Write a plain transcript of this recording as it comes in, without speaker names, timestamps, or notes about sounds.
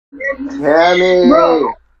Tammy!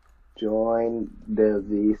 Bro. Join the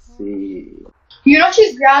VC. You know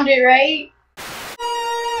she's grounded, right?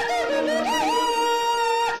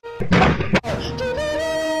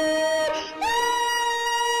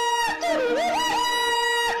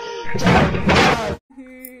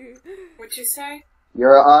 What'd you say?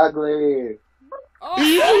 You're ugly.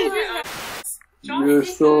 Oh, You're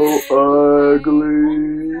so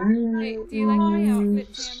ugly. Hey, do you like my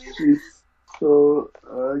outfit, Tammy? She's so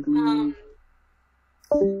ugly.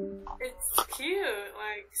 It's cute,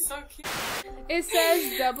 like, so cute. It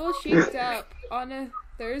says double sheeped up on a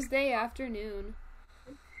Thursday afternoon.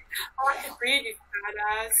 Oh, I can read, you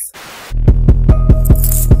badass.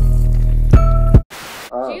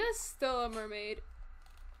 Gia's still a mermaid.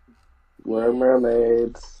 We're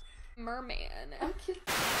mermaids. Merman.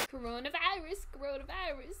 Coronavirus. What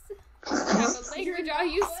type of language are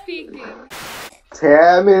you speaking?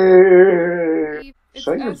 Tammy! It's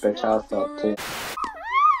Shut your bitch ass up, too.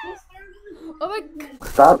 Oh my god.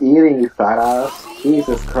 Stop eating, you fat ass.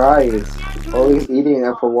 Jesus Christ. Always eating,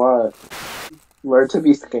 and for what? Learn to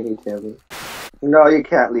be skinny, Tammy. No, you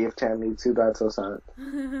can't leave, Tammy. Too bad, so sad.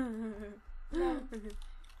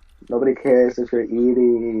 Nobody cares if you're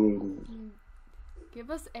eating. Give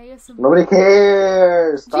us ASMR. Nobody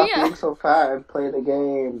cares! Stop Gia. being so fat and play the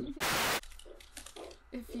game.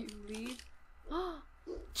 If you leave.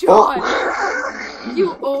 John!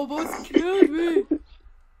 You almost killed me!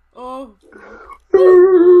 Oh.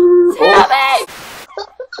 Tammy!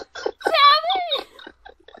 Tammy!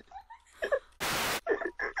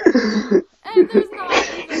 And there's not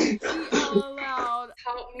even tea allowed.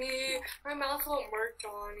 Help me. My mouth won't work,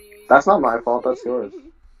 Johnny. That's not my fault, that's yours.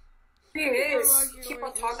 It is. You keep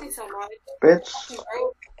on talking so much. Bitch.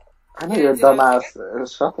 I know you're a dumbass.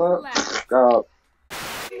 Shut up. Go.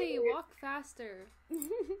 Tammy, walk faster. No,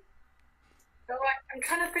 I'm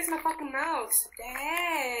trying to fix my fucking mouse.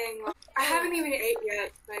 Dang. I haven't even ate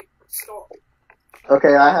yet. Like, stop.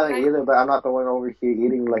 Okay, I haven't either, but I'm not the one over here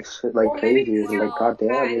eating like shit like crazy. Like,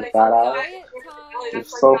 goddamn, you fat ass. You're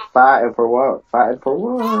so fat and for what? Fat and for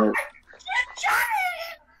what?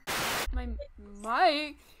 My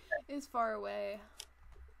mic is far away.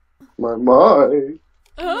 My mind.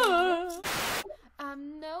 I'm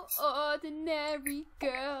no ordinary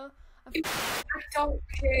girl. I don't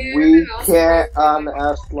care. We can't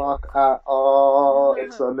S-lock at all.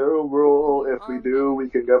 It's a new rule. If we do, we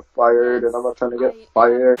can get fired, and I'm not trying to get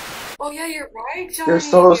fired. Oh yeah, you're right, Johnny. You're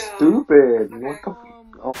so stupid. What the f-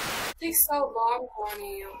 oh. It takes so long,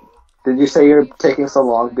 Johnny. Did you say you're taking so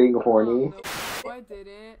long being horny? No, I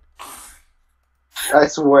didn't. I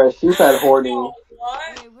swear, she said horny. Oh,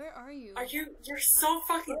 what? Wait, where are you? You're so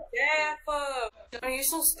fucking deaf. Johnny, you're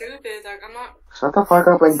so stupid. Like, I'm not. Shut the fuck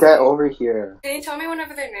up and get over here. Can you tell me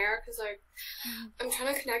whenever they're near? Cause like, I'm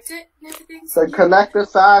trying to connect it and everything. So connect it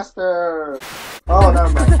faster. Oh,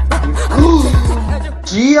 never mind.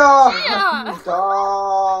 Gia!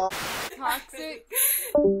 Dog. Toxic.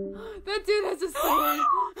 That dude has a sword.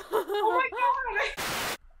 Oh my god.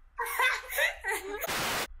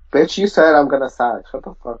 Bitch, you said I'm gonna sack. Shut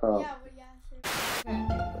the fuck up.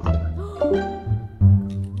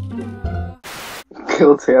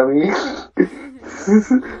 Kill Tammy.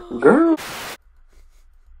 Girl.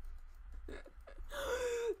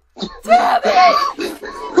 Tammy!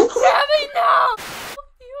 Tammy, no!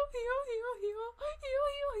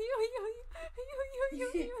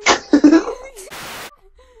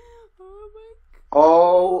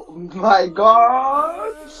 Oh my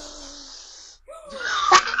god!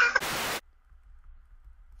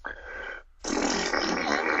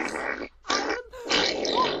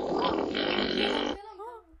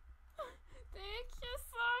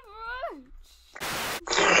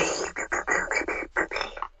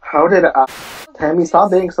 How did I? Tammy,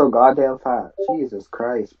 stop being so goddamn fat. Jesus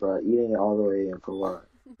Christ, bro. Eating it all the way in for what?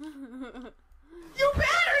 You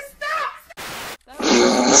better stop!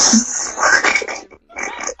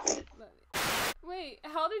 Wait,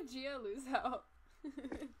 how did Gia lose out?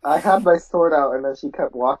 I had my sword out and then she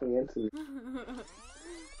kept walking into me.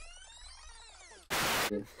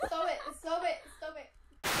 Stop it.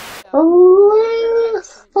 Oh,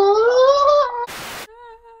 stop!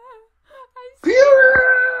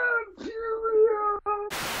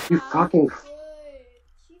 You fucking.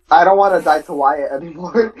 I don't want to die to Wyatt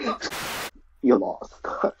anymore. You lost.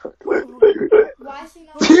 Why is she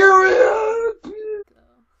not? Period!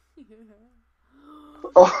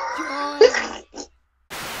 Oh.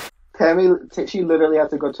 Tammy, she literally had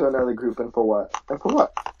to go to another group, and for what? And for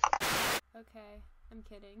what? Okay, I'm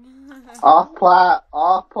kidding. Off plat.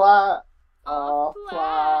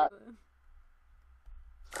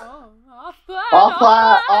 Oh, off flat. Off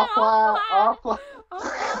flat, off flat, off flat.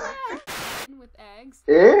 With eggs.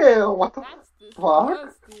 Ew, what the That's fuck?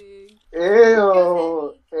 disgusting.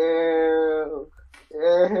 Ew, ew,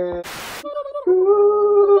 ew.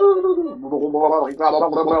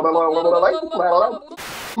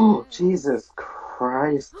 Oh, Jesus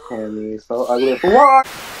Christ, Tammy, so ugly. What?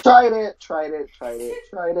 Tried it,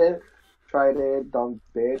 dumb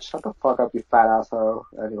bitch. Shut the fuck up, you fat asshole.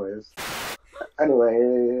 Anyways.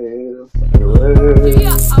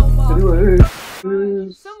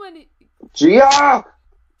 Somebody. Gia!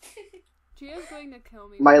 Gia's going to kill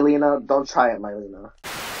me. Mylena, don't try it, Mylena.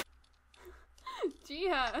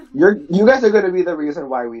 Gia. You guys are gonna be the reason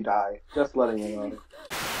why we die. Just letting you know.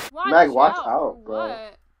 Meg, watch out, bro.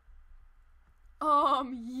 What?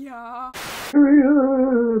 Yeah.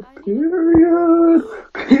 Period.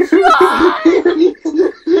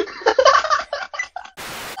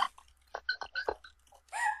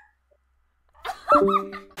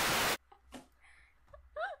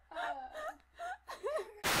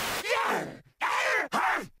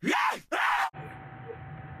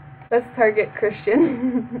 Let's target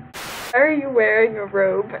Christian. Why are you wearing a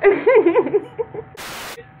robe?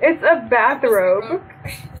 It's a bathrobe.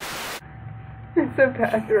 It's a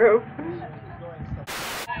bathrobe.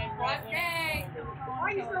 What day? Why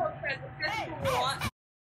are you so upset? What?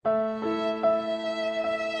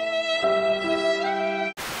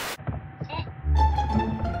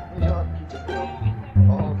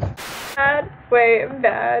 Bad. Wait,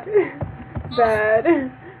 bad. Bad.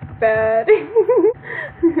 Bad.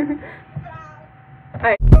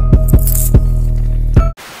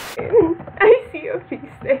 I see a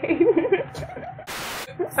feast day.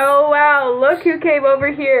 Oh wow, look who came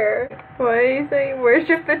over here. What do you say?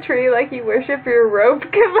 Worship the tree like you worship your rope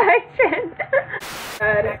collection.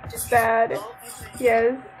 Bad. Bad.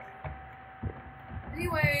 Yes.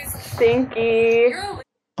 Anyways. Stinky.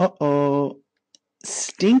 Uh-oh.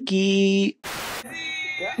 Stinky.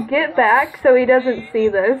 Get back so he doesn't see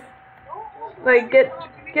this. Like, get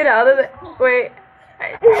out of it. Wait.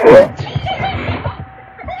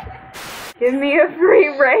 Give me a free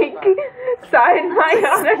rank. Sign my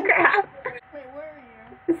autograph. Wait, where are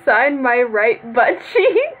you? Sign my right butt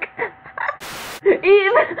cheek.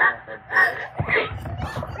 Eve.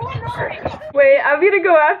 Wait, I'm gonna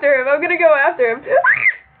go after him.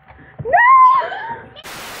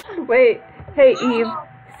 No! Wait, hey Eve.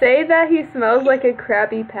 Say that he smells like a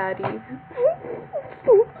Krabby Patty.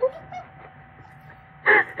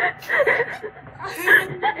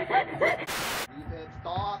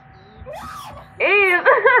 Eve!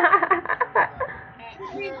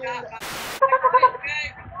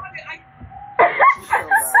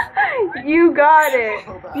 You got it.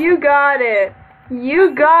 You got it.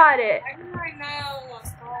 You got it.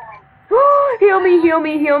 Heal me, heal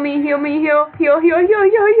me, heal me, heal me, heal me.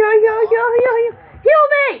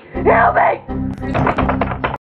 Help me!